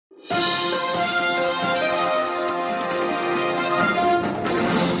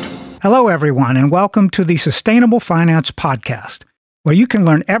Hello, everyone, and welcome to the Sustainable Finance Podcast, where you can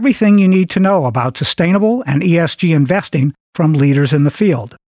learn everything you need to know about sustainable and ESG investing from leaders in the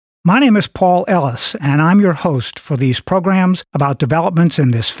field. My name is Paul Ellis, and I'm your host for these programs about developments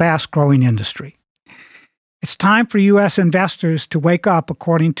in this fast-growing industry. It's time for U.S. investors to wake up,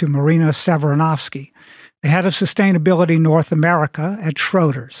 according to Marina Severinovsky, the head of Sustainability North America at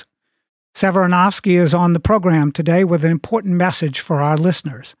Schroders. Severinovsky is on the program today with an important message for our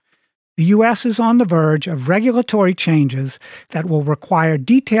listeners. The U.S. is on the verge of regulatory changes that will require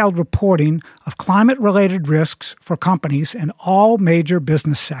detailed reporting of climate-related risks for companies in all major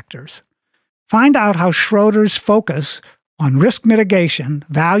business sectors. Find out how Schroders' focus on risk mitigation,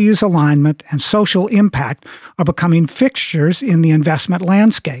 values alignment, and social impact are becoming fixtures in the investment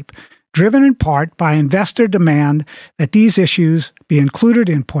landscape, driven in part by investor demand that these issues be included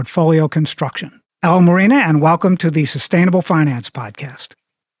in portfolio construction. Hello, Marina, and welcome to the Sustainable Finance Podcast.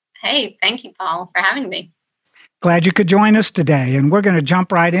 Hey, thank you, Paul, for having me. Glad you could join us today, and we're going to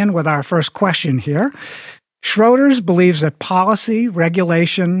jump right in with our first question here. Schroders believes that policy,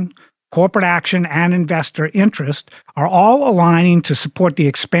 regulation, corporate action, and investor interest are all aligning to support the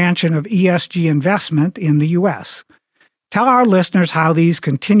expansion of ESG investment in the U.S. Tell our listeners how these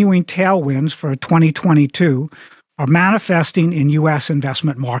continuing tailwinds for 2022 are manifesting in U.S.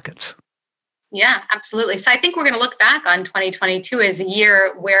 investment markets. Yeah, absolutely. So I think we're going to look back on 2022 as a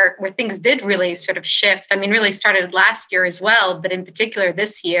year where things did really sort of shift. I mean, really started last year as well, but in particular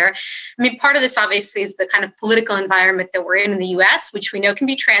this year. I mean, part of this obviously is the kind of political environment that we're in the US, which we know can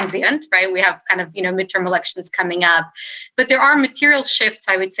be transient, right? We have kind of, midterm elections coming up, but there are material shifts,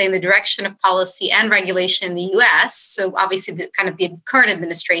 I would say, in the direction of policy and regulation in the US. So obviously the current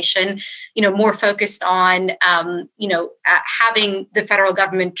administration, more focused on, having the federal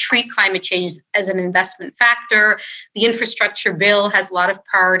government treat climate change as an investment factor. The infrastructure bill has a lot of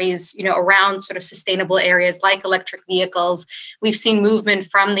priorities, around sort of sustainable areas like electric vehicles. We've seen movement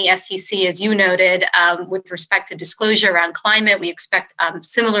from the SEC, as you noted, with respect to disclosure around climate. We expect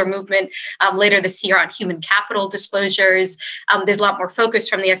similar movement later this year on human capital disclosures. There's a lot more focus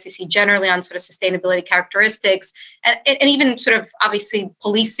from the SEC generally on sort of sustainability characteristics and even sort of obviously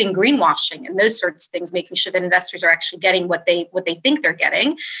policing greenwashing and those sorts of things, making sure that investors are actually getting what they think they're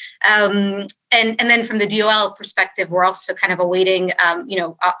getting. And then from the DOL perspective, we're also kind of awaiting,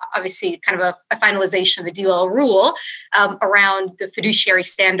 obviously kind of a finalization of the DOL rule around the fiduciary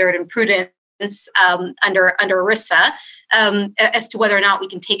standard and prudence under ERISA as to whether or not we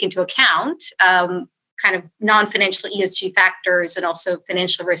can take into account kind of non-financial ESG factors and also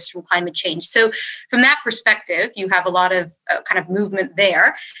financial risks from climate change. So from that perspective, you have a lot of kind of movement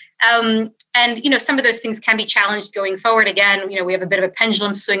there. And some of those things can be challenged going forward. Again, we have a bit of a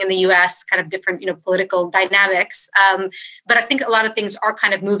pendulum swing in the U.S., kind of different, political dynamics. But I think a lot of things are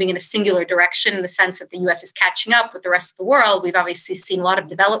kind of moving in a singular direction in the sense that the U.S. is catching up with the rest of the world. We've obviously seen a lot of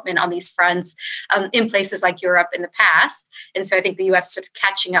development on these fronts in places like Europe in the past. And so I think the U.S. is sort of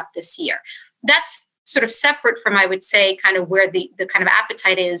catching up this year. That's sort of separate from, I would say, kind of where the kind of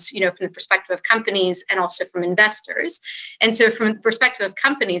appetite is, from the perspective of companies and also from investors. And so from the perspective of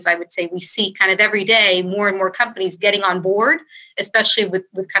companies, I would say we see kind of every day more and more companies getting on board, especially with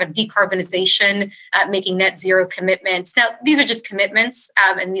kind of decarbonization, making net zero commitments. Now, these are just commitments,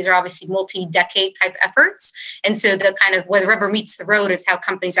 and these are obviously multi-decade type efforts. And so the kind of where the rubber meets the road is how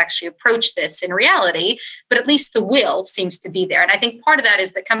companies actually approach this in reality, but at least the will seems to be there. And I think part of that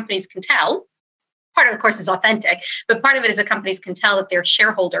is that companies can tell. Part of it, of course, is authentic, but part of it is that companies can tell that their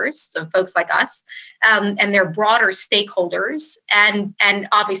shareholders, so folks like us, and their broader stakeholders, and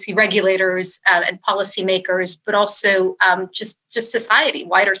obviously regulators and policymakers, but also just society,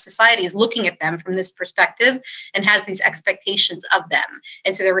 wider society is looking at them from this perspective and has these expectations of them.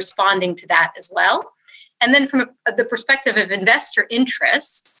 And so they're responding to that as well. And then from the perspective of investor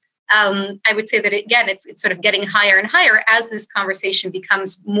interests, I would say that, again, it's sort of getting higher and higher as this conversation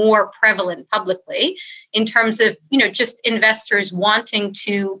becomes more prevalent publicly in terms of, just investors wanting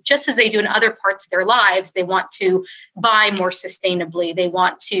to, just as they do in other parts of their lives, they want to buy more sustainably. They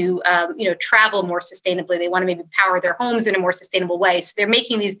want to, travel more sustainably. They want to maybe power their homes in a more sustainable way. So they're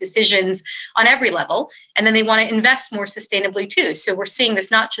making these decisions on every level. And then they want to invest more sustainably too. So we're seeing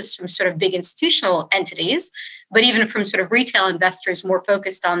this not just from sort of big institutional entities, but even from sort of retail investors more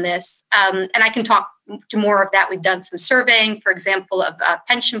focused on this this. And I can talk to more of that. We've done some surveying, for example, of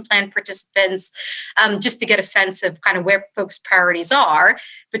pension plan participants, just to get a sense of kind of where folks' priorities are.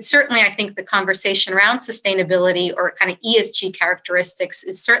 But certainly, I think the conversation around sustainability or kind of ESG characteristics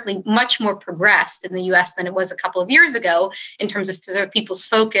is certainly much more progressed in the US than it was a couple of years ago in terms of sort of people's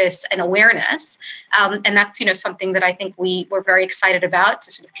focus and awareness. And that's, something that I think we're very excited about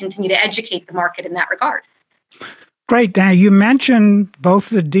to sort of continue to educate the market in that regard. Great. Now, you mentioned both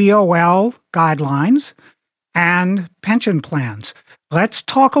the DOL guidelines and pension plans. Let's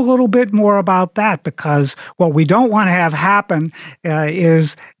talk a little bit more about that, because what we don't want to have happen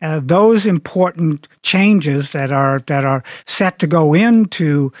is those important changes that are set to go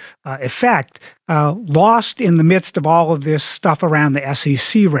into effect lost in the midst of all of this stuff around the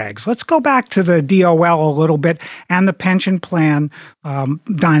SEC regs. Let's go back to the DOL a little bit and the pension plan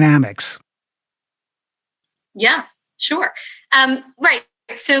dynamics. Yeah, sure. Right.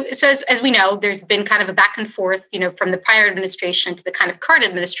 So as we know, there's been kind of a back and forth, from the prior administration to the kind of current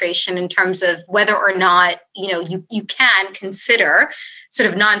administration in terms of whether or not, you can consider sort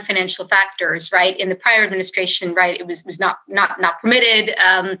of non-financial factors, right? In the prior administration, right, it was not permitted.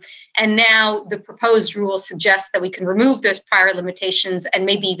 And now the proposed rule suggests that we can remove those prior limitations and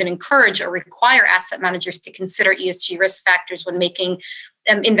maybe even encourage or require asset managers to consider ESG risk factors when making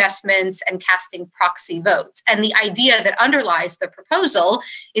investments and casting proxy votes. And the idea that underlies the proposal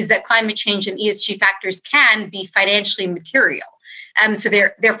is that climate change and ESG factors can be financially material. So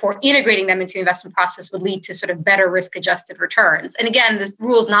therefore, integrating them into the investment process would lead to sort of better risk-adjusted returns. And again, this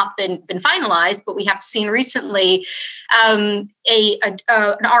rule's not been finalized, but we have seen recently an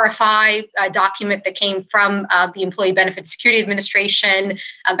RFI document that came from the Employee Benefit Security Administration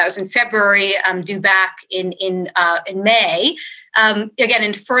that was in February, due back in May. Again,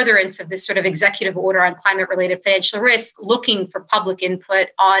 in furtherance of this sort of executive order on climate-related financial risk, looking for public input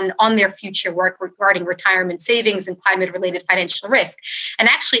on their future work regarding retirement savings and climate-related financial risk. And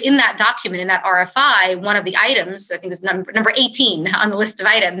actually, in that document, in that RFI, one of the items, I think it was number 18 on the list of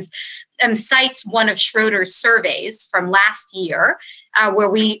items, cites one of Schroders' surveys from last year, where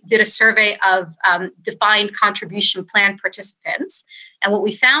we did a survey of defined contribution plan participants. And what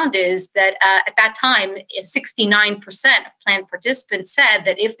we found is that at that time, 69% of plan participants said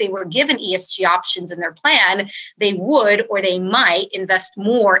that if they were given ESG options in their plan, they would or they might invest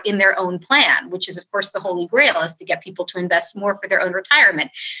more in their own plan, which is, of course, the holy grail, is to get people to invest more for their own retirement.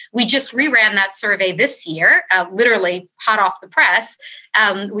 We just reran that survey this year, literally hot off the press.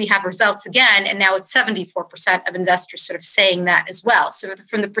 We have results again, and now it's 74% of investors sort of saying that as well. So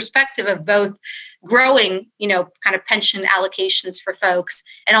from the perspective of both growing, kind of pension allocations for folks,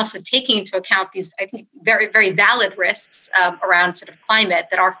 and also taking into account these, I think, very, very valid risks around sort of climate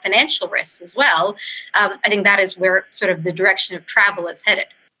that are financial risks as well, I think that is where sort of the direction of travel is headed.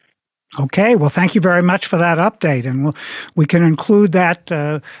 Okay, well, thank you very much for that update, and we can include that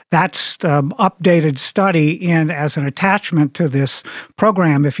updated study in as an attachment to this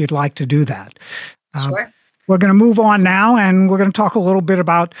program if you'd like to do that. Sure. We're going to move on now, and we're going to talk a little bit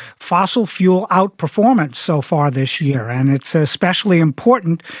about fossil fuel outperformance so far this year. And it's especially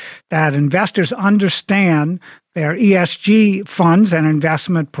important that investors understand their ESG funds and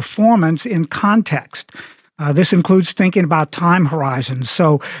investment performance in context. This includes thinking about time horizons.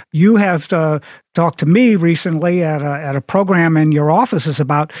 So you have talked to me recently at a program in your offices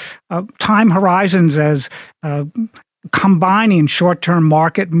about time horizons as combining short-term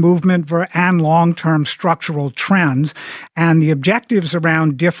market movement and long-term structural trends, and the objectives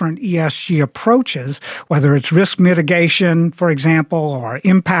around different ESG approaches, whether it's risk mitigation, for example, or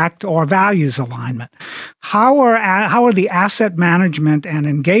impact or values alignment. How are the asset management and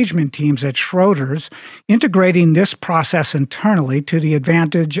engagement teams at Schroders integrating this process internally to the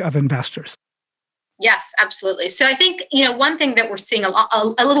advantage of investors? Yes, absolutely. So I think, one thing that we're seeing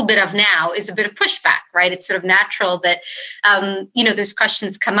a little bit of now is a bit of pushback, right? It's sort of natural that, those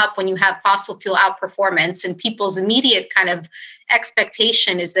questions come up when you have fossil fuel outperformance, and people's immediate kind of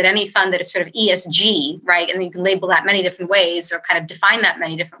expectation is that any fund that is sort of ESG, right, and you can label that many different ways or kind of define that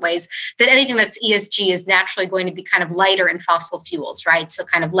many different ways, that anything that's ESG is naturally going to be kind of lighter in fossil fuels, right? So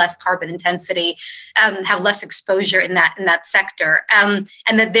kind of less carbon intensity, have less exposure in that sector, and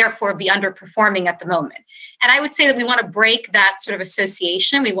that therefore be underperforming at the moment. And I would say that we want to break that sort of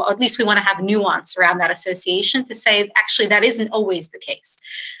association. We want to have nuance around that association to say, actually, that isn't always the case.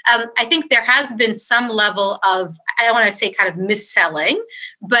 I think there has been some level of, I don't want to say kind of misselling,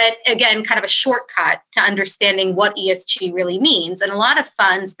 but again, kind of a shortcut to understanding what ESG really means. And a lot of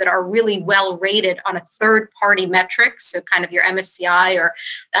funds that are really well rated on a third-party metrics, so kind of your MSCI or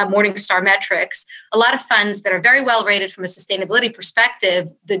Morningstar metrics, a lot of funds that are very well rated from a sustainability perspective,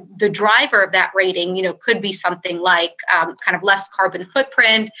 the driver of that rating, could be something like kind of less carbon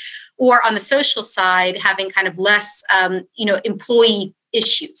footprint, or on the social side, having kind of less, employee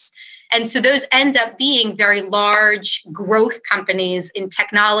issues. And so those end up being very large growth companies in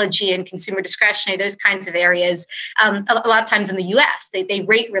technology and consumer discretionary, those kinds of areas. A lot of times in the US, they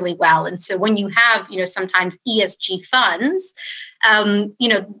rate really well. And so when you have, sometimes ESG funds,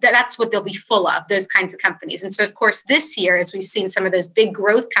 that's what they'll be full of, those kinds of companies. And so, of course, this year, as we've seen some of those big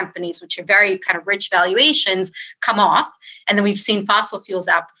growth companies, which are very kind of rich valuations, come off, and then we've seen fossil fuels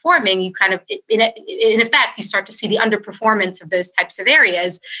outperforming, you kind of, in effect, you start to see the underperformance of those types of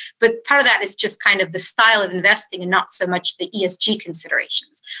areas. But part of that is just kind of the style of investing and not so much the ESG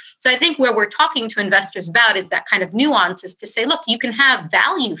considerations. So I think where we're talking to investors about is that kind of nuance, is to say, look, you can have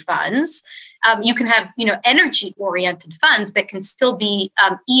value funds, you can have, energy-oriented funds that can still be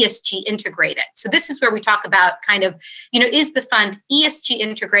ESG integrated. So this is where we talk about kind of, is the fund ESG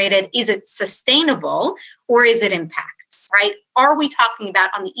integrated? Is it sustainable, or is it impact, right? Are we talking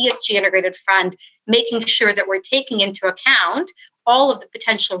about on the ESG integrated fund, making sure that we're taking into account all of the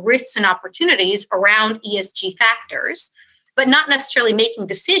potential risks and opportunities around ESG factors, but not necessarily making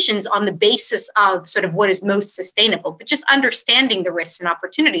decisions on the basis of sort of what is most sustainable, but just understanding the risks and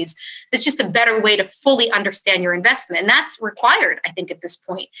opportunities. It's just a better way to fully understand your investment. And that's required, I think, at this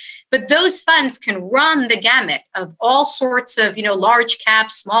point. But those funds can run the gamut of all sorts of, large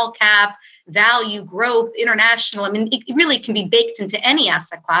cap, small cap, value, growth, international. I mean, it really can be baked into any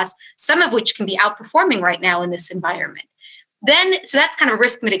asset class, some of which can be outperforming right now in this environment. So that's kind of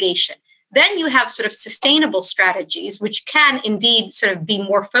risk mitigation. Then you have sort of sustainable strategies, which can indeed sort of be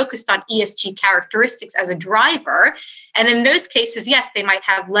more focused on ESG characteristics as a driver. And in those cases, yes, they might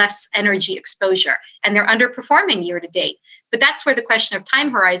have less energy exposure and they're underperforming year to date. But that's where the question of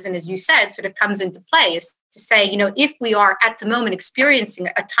time horizon, as you said, sort of comes into play, is to say, if we are at the moment experiencing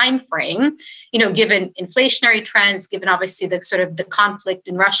a time frame, given inflationary trends, given obviously the sort of the conflict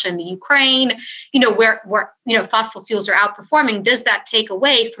in Russia and the Ukraine, where fossil fuels are outperforming, does that take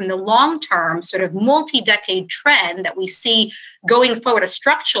away from the long-term sort of multi-decade trend that we see going forward, a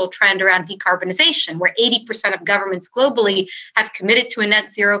structural trend around decarbonization, where 80% of governments globally have committed to a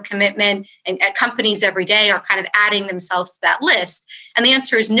net zero commitment, and companies every day are kind of adding themselves to that list? And the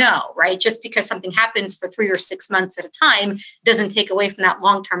answer is no, right? Just because something happens for 3 or 6 months at a time doesn't take away from that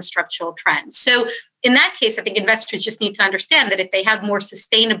long-term structural trend. So in that case, I think investors just need to understand that if they have more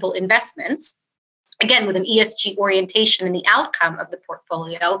sustainable investments, again, with an ESG orientation in the outcome of the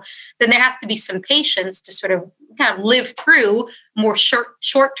portfolio, then there has to be some patience to sort of kind of live through more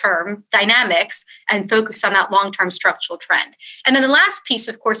short-term dynamics and focus on that long-term structural trend. And then the last piece,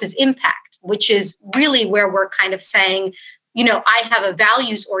 of course, is impact, which is really where we're kind of saying, I have a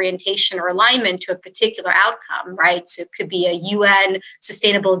values orientation or alignment to a particular outcome, right? So it could be a UN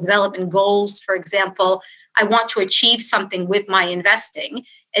Sustainable Development Goals, for example. I want to achieve something with my investing.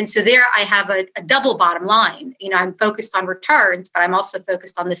 And so there I have a double bottom line. I'm focused on returns, but I'm also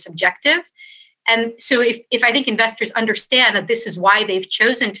focused on this objective. And so if I think investors understand that this is why they've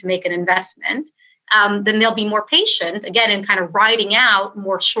chosen to make an investment, then they'll be more patient, again, in kind of riding out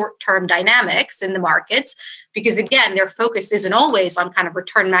more short-term dynamics in the markets, because, again, their focus isn't always on kind of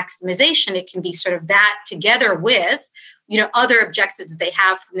return maximization. It can be sort of that together with, other objectives they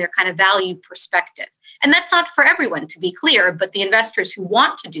have from their kind of value perspective. And that's not for everyone, to be clear, but the investors who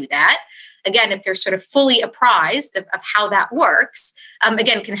want to do that, again, if they're sort of fully apprised of how that works,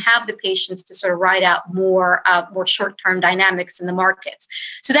 again, can have the patience to sort of ride out more short-term dynamics in the markets.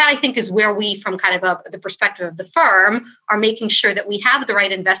 So that, I think, is where we, from kind of the perspective of the firm, are making sure that we have the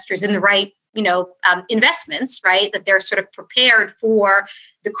right investors in the right investments, right? That they're sort of prepared for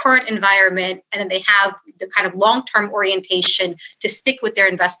the current environment, and then they have the kind of long-term orientation to stick with their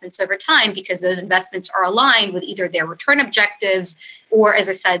investments over time, because those investments are aligned with either their return objectives or, as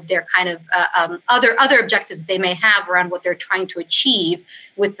I said, their kind of other objectives they may have around what they're trying to achieve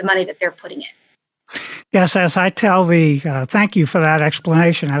with the money that they're putting in. Yes, as I tell thank you for that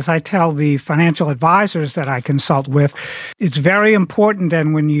explanation. As I tell the financial advisors that I consult with, it's very important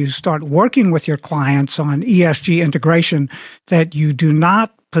then when you start working with your clients on ESG integration that you do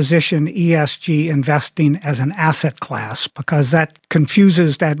not position ESG investing as an asset class, because that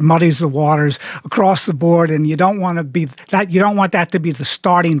muddies the waters across the board, and you don't want that to be the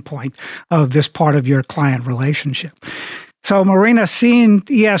starting point of this part of your client relationship. So, Marina, seeing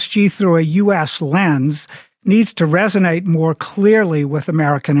ESG through a U.S. lens, needs to resonate more clearly with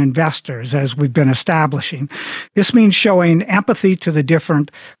American investors, as we've been establishing. This means showing empathy to the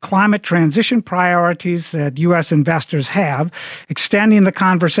different climate transition priorities that U.S. investors have, extending the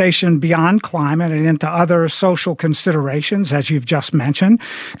conversation beyond climate and into other social considerations, as you've just mentioned,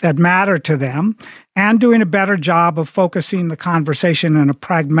 that matter to them, and doing a better job of focusing the conversation in a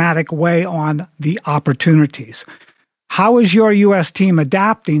pragmatic way on the opportunities. How is your U.S. team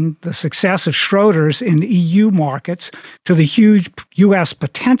adapting the success of Schroders in EU markets to the huge U.S.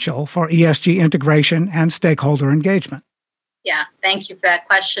 potential for ESG integration and stakeholder engagement? Yeah, thank you for that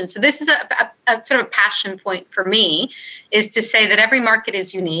question. So this is a sort of passion point for me, is to say that every market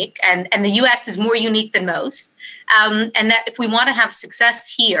is unique, and the U.S. is more unique than most. And that if we want to have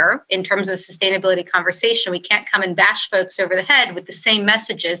success here in terms of the sustainability conversation, we can't come and bash folks over the head with the same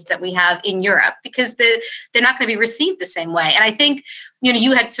messages that we have in Europe, because they're not going to be received the same way. And I think,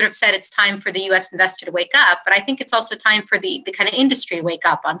 you had sort of said it's time for the U.S. investor to wake up, but I think it's also time for the kind of industry to wake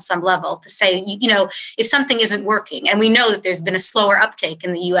up on some level to say, if something isn't working, and we know that there's been a slower uptake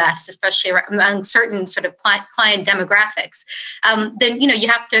in the U.S., especially among certain sort of client demographics, then you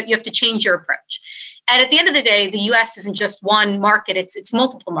have to change your approach. And at the end of the day, the U.S. isn't just one market; it's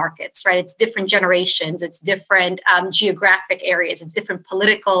multiple markets, right? It's different generations, it's different geographic areas, it's different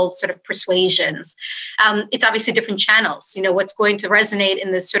political sort of persuasions. It's obviously different channels. What's going to resonate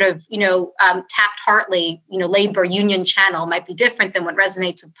in this sort of Taft-Hartley labor union channel might be different than what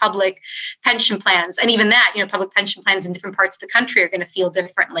resonates with public pension plans, and even that public pension plans in different parts of the country are going to feel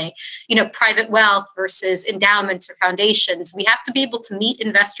differently. Private wealth versus endowments or foundations. We have to be able to meet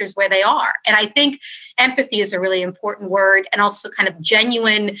investors where they are, and I think empathy is a really important word, and also kind of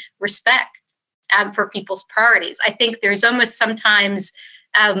genuine respect for people's priorities. I think there's almost sometimes,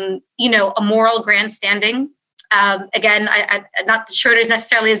 a moral grandstanding. Again, not that Schroders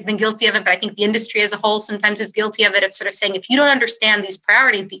necessarily has been guilty of it, but I think the industry as a whole sometimes is guilty of it, of sort of saying, if you don't understand these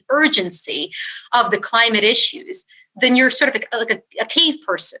priorities, the urgency of the climate issues, then you're sort of like a cave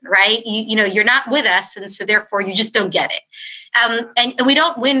person, right? You're not with us, and so therefore you just don't get it. And we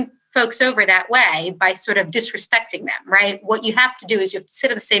don't win folks over that way by sort of disrespecting them, right? What you have to do is you have to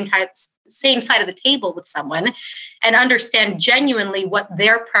sit at the same side of the table with someone and understand genuinely what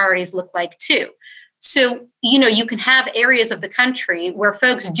their priorities look like too. So, you can have areas of the country where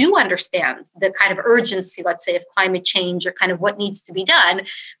folks do understand the kind of urgency, let's say, of climate change or kind of what needs to be done,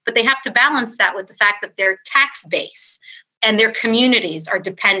 but they have to balance that with the fact that their tax base and their communities are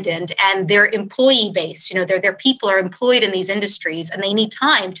dependent, and their employee base, their people are employed in these industries, and they need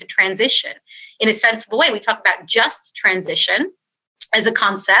time to transition in a sensible way. We talk about just transition as a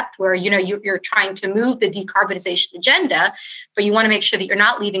concept where, you're trying to move the decarbonization agenda, but you want to make sure that you're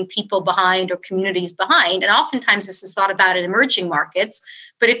not leaving people behind or communities behind. And oftentimes this is thought about in emerging markets,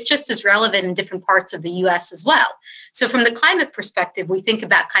 but it's just as relevant in different parts of the US as well. So from the climate perspective, we think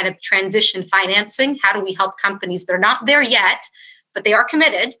about kind of transition financing. How do we help companies that are not there yet, but they are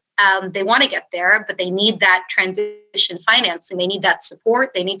committed? They want to get there, but they need that transition financing. They need that support.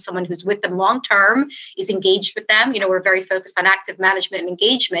 They need someone who's with them long-term, is engaged with them. We're very focused on active management and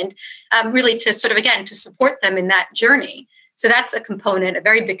engagement, really to sort of, again, to support them in that journey. So that's a component, a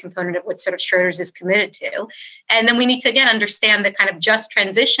very big component of what sort of Schroders is committed to. And then we need to, again, understand the kind of just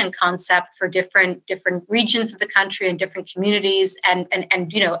transition concept for different regions of the country and different communities and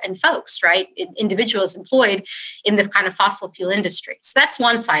folks, right? Individuals employed in the kind of fossil fuel industry. So that's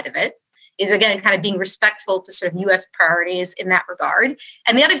one side of it, is again, kind of being respectful to sort of U.S. priorities in that regard.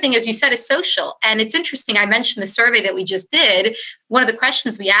 And the other thing, as you said, is social. And it's interesting, I mentioned the survey that we just did. One of the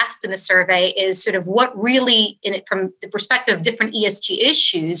questions we asked in the survey is sort of what really, from the perspective of different ESG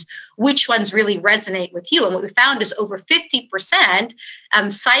issues, which ones really resonate with you? And what we found is over 50%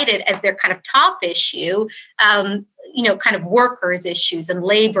 cited as their kind of top issue, kind of workers' issues and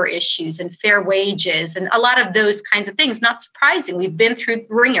labor issues and fair wages and a lot of those kinds of things. Not surprising. We've been through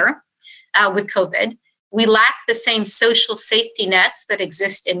the ringer with COVID. We lack the same social safety nets that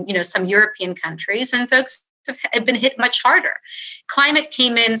exist in, some European countries, and folks have been hit much harder. Climate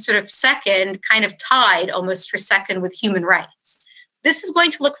came in sort of second, kind of tied almost for second with human rights. This is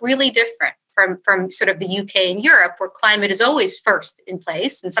going to look really different from sort of the UK and Europe, where climate is always first in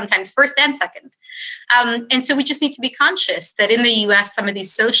place, and sometimes first and second. And so we just need to be conscious that in the US, some of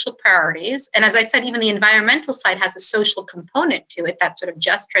these social priorities, and as I said, even the environmental side has a social component to it, that sort of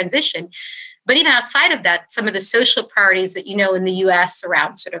just transition. But even outside of that, some of the social priorities that in the US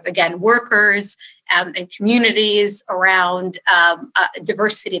around sort of, again, workers and communities, around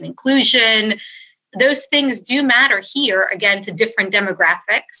diversity and inclusion, those things do matter here, again, to different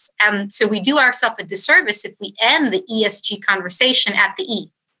demographics. So we do ourselves a disservice if we end the ESG conversation at the E.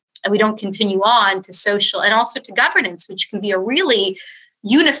 and we don't continue on to social and also to governance, which can be a really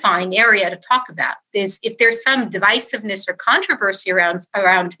unifying area to talk about. If there's some divisiveness or controversy around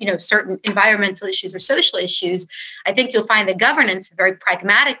certain environmental issues or social issues, I think you'll find that governance, a very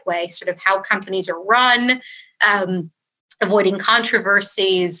pragmatic way, sort of how companies are run, avoiding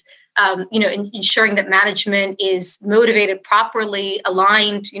controversies, ensuring that management is motivated properly,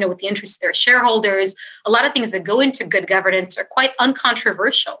 aligned, with the interests of their shareholders. A lot of things that go into good governance are quite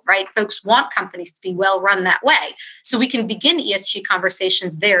uncontroversial, right? Folks want companies to be well run that way. So we can begin ESG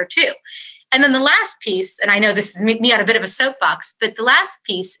conversations there too. And then the last piece, and I know this is me on a bit of a soapbox, but the last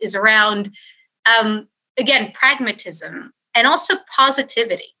piece is around, again, pragmatism and also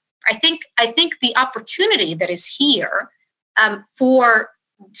positivity. I think the opportunity that is here for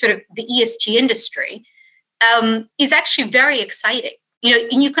sort of the ESG industry is actually very exciting.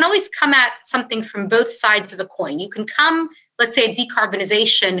 And you can always come at something from both sides of the coin. You can come, let's say, at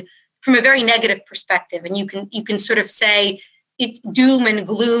decarbonization from a very negative perspective, and you can sort of say it's doom and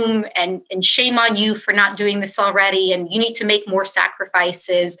gloom and shame on you for not doing this already, and you need to make more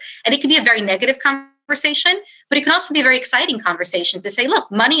sacrifices. And it can be a very negative conversation, but it can also be a very exciting conversation to say, look,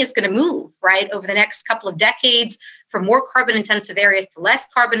 money is going to move, right, over the next couple of decades from more carbon intensive areas to less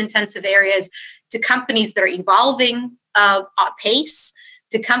carbon intensive areas, to companies that are evolving at pace,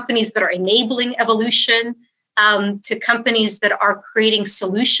 to companies that are enabling evolution, to companies that are creating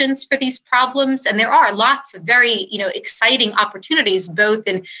solutions for these problems. And there are lots of very, exciting opportunities, both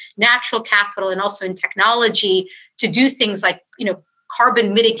in natural capital and also in technology, to do things like,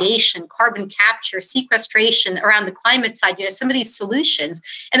 carbon mitigation, carbon capture, sequestration around the climate side, some of these solutions.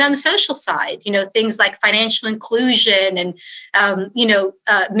 And on the social side, things like financial inclusion and,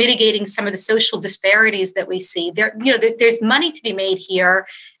 mitigating some of the social disparities that we see. There's money to be made here,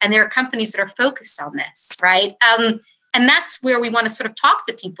 and there are companies that are focused on this, right? And that's where we want to sort of talk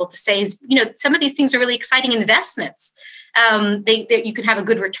to people to say, some of these things are really exciting investments. You can have a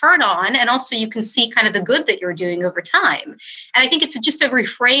good return on, and also you can see kind of the good that you're doing over time. And I think it's just a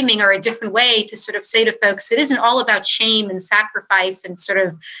reframing or a different way to sort of say to folks, it isn't all about shame and sacrifice and sort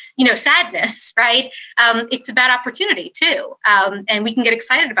of, sadness, right? It's about opportunity too. And we can get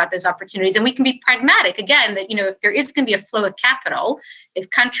excited about those opportunities, and we can be pragmatic again that, if there is going to be a flow of capital, if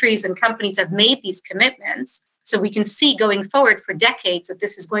countries and companies have made these commitments, so we can see going forward for decades that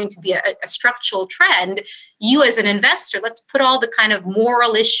this is going to be a structural trend. You as an investor, let's put all the kind of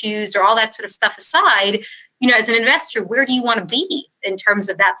moral issues or all that sort of stuff aside. As an investor, where do you want to be in terms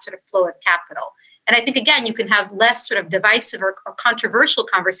of that sort of flow of capital? And I think, again, you can have less sort of divisive or controversial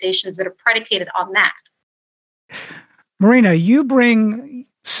conversations that are predicated on that. Marina, you bring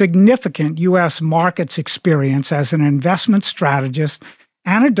significant U.S. markets experience as an investment strategist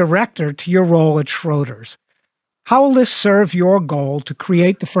and a director to your role at Schroders. How will this serve your goal to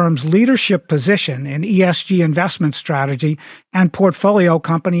create the firm's leadership position in ESG investment strategy and portfolio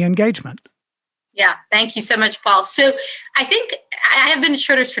company engagement? Yeah, thank you so much, Paul. So I think I have been at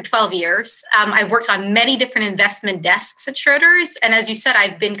Schroders for 12 years. I've worked on many different investment desks at Schroders. And as you said,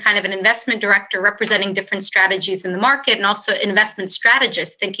 I've been kind of an investment director representing different strategies in the market, and also investment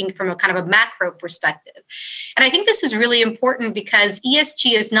strategist thinking from a kind of a macro perspective. And I think this is really important because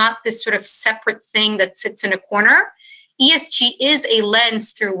ESG is not this sort of separate thing that sits in a corner. ESG is a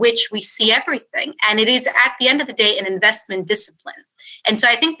lens through which we see everything. And it is, at the end of the day, an investment discipline. And so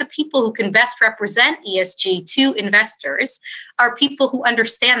I think the people who can best represent ESG to investors are people who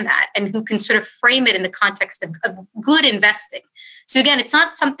understand that and who can sort of frame it in the context of good investing. So again, it's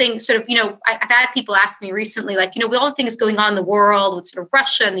not something sort of, I've had people ask me recently, like, with all the things going on in the world with sort of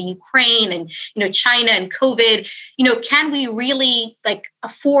Russia and the Ukraine and, China and COVID, can we really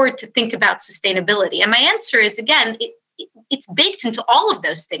afford to think about sustainability? And my answer is, again, it's baked into all of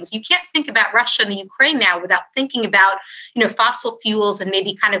those things. You can't think about Russia and the Ukraine now without thinking about, fossil fuels and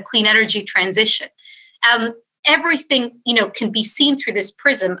maybe kind of clean energy transition. Everything, can be seen through this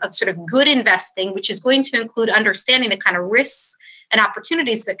prism of sort of good investing, which is going to include understanding the kind of risks and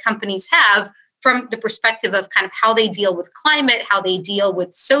opportunities that companies have from the perspective of kind of how they deal with climate, how they deal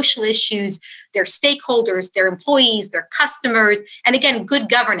with social issues, their stakeholders, their employees, their customers, and again, good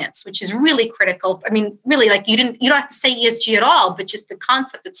governance, which is really critical. I mean, really, you don't have to say ESG at all, but just the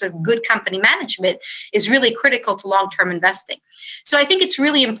concept of sort of good company management is really critical to long-term investing. So I think it's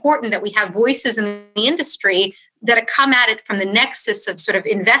really important that we have voices in the industry that come at it from the nexus of sort of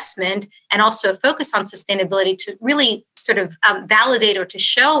investment and also focus on sustainability to really sort of validate or to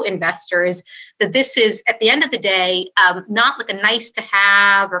show investors that this is, at the end of the day, not like a nice to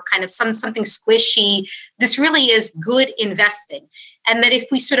have or kind of something squishy. This really is good investing. And that if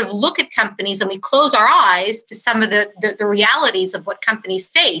we sort of look at companies and we close our eyes to some of the realities of what companies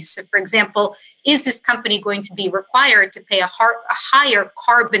face. So, for example, is this company going to be required to pay a higher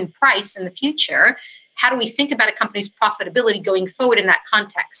carbon price in the future? How do we think about a company's profitability going forward in that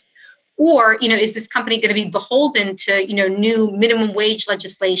context? Or, is this company going to be beholden to, new minimum wage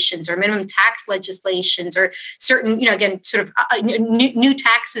legislations or minimum tax legislations or certain, again, sort of new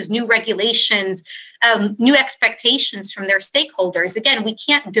taxes, new regulations, new expectations from their stakeholders? Again, we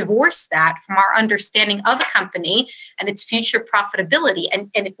can't divorce that from our understanding of a company and its future profitability.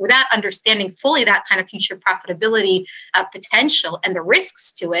 And without understanding fully that kind of future profitability potential and the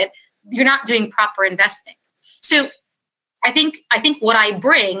risks to it, you're not doing proper investing. So I think what I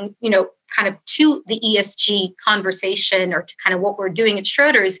bring, kind of to the ESG conversation or to kind of what we're doing at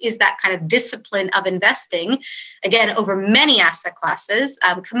Schroders is that kind of discipline of investing, again, over many asset classes,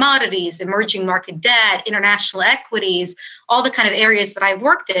 commodities, emerging market debt, international equities, all the kind of areas that I've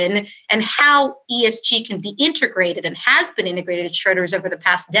worked in, and how ESG can be integrated and has been integrated at Schroders over the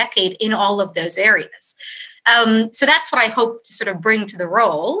past decade in all of those areas. So that's what I hope to sort of bring to the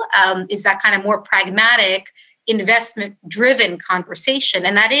role, is that kind of more pragmatic, investment-driven conversation.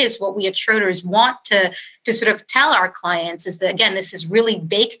 And that is what we at Schroders want to sort of tell our clients, is that, again, this is really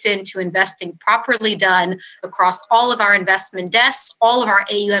baked into investing properly done across all of our investment desks. All of our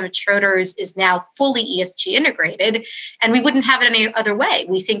AUM at Schroders is now fully ESG integrated, and we wouldn't have it any other way.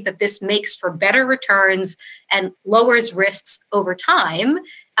 We think that this makes for better returns and lowers risks over time.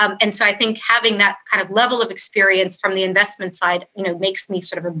 And so I think having that kind of level of experience from the investment side, makes me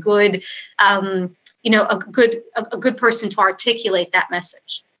sort of a good a good person to articulate that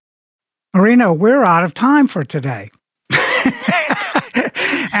message. Marina, we're out of time for today.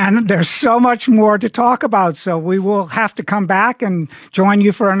 And there's so much more to talk about, so we will have to come back and join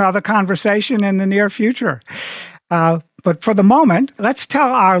you for another conversation in the near future. But for the moment, let's tell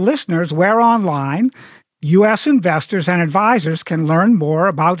our listeners where online U.S. investors and advisors can learn more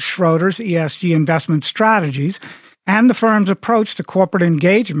about Schroders' ESG investment strategies and the firm's approach to corporate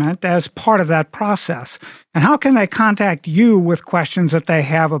engagement as part of that process. And how can they contact you with questions that they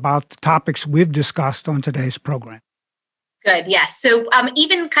have about the topics we've discussed on today's program? Good. Yes. So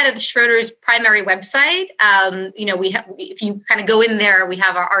even kind of the Schroders primary website, we have, if you kind of go in there, we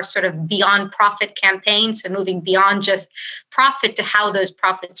have our sort of beyond profit campaign. So moving beyond just profit to how those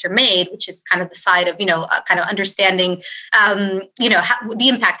profits are made, which is kind of the side of, kind of understanding, the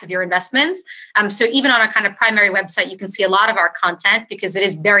impact of your investments. So even on our kind of primary website, you can see a lot of our content because it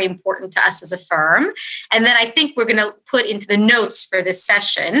is very important to us as a firm. And then I think we're going to put into the notes for this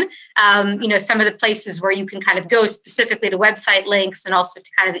session, some of the places where you can kind of go specifically to website links and also to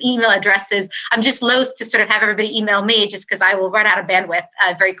kind of email addresses. I'm just loath to sort of have everybody email me just because I will run out of bandwidth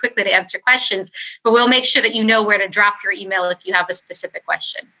very quickly to answer questions, but we'll make sure that you know where to drop your email if you have a specific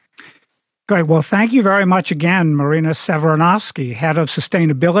question. Great. Well, thank you very much again, Marina Severinovsky, Head of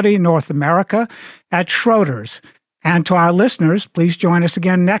Sustainability North America at Schroders. And to our listeners, please join us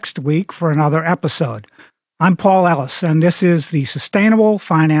again next week for another episode. I'm Paul Ellis, and this is the Sustainable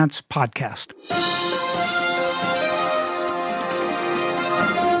Finance Podcast.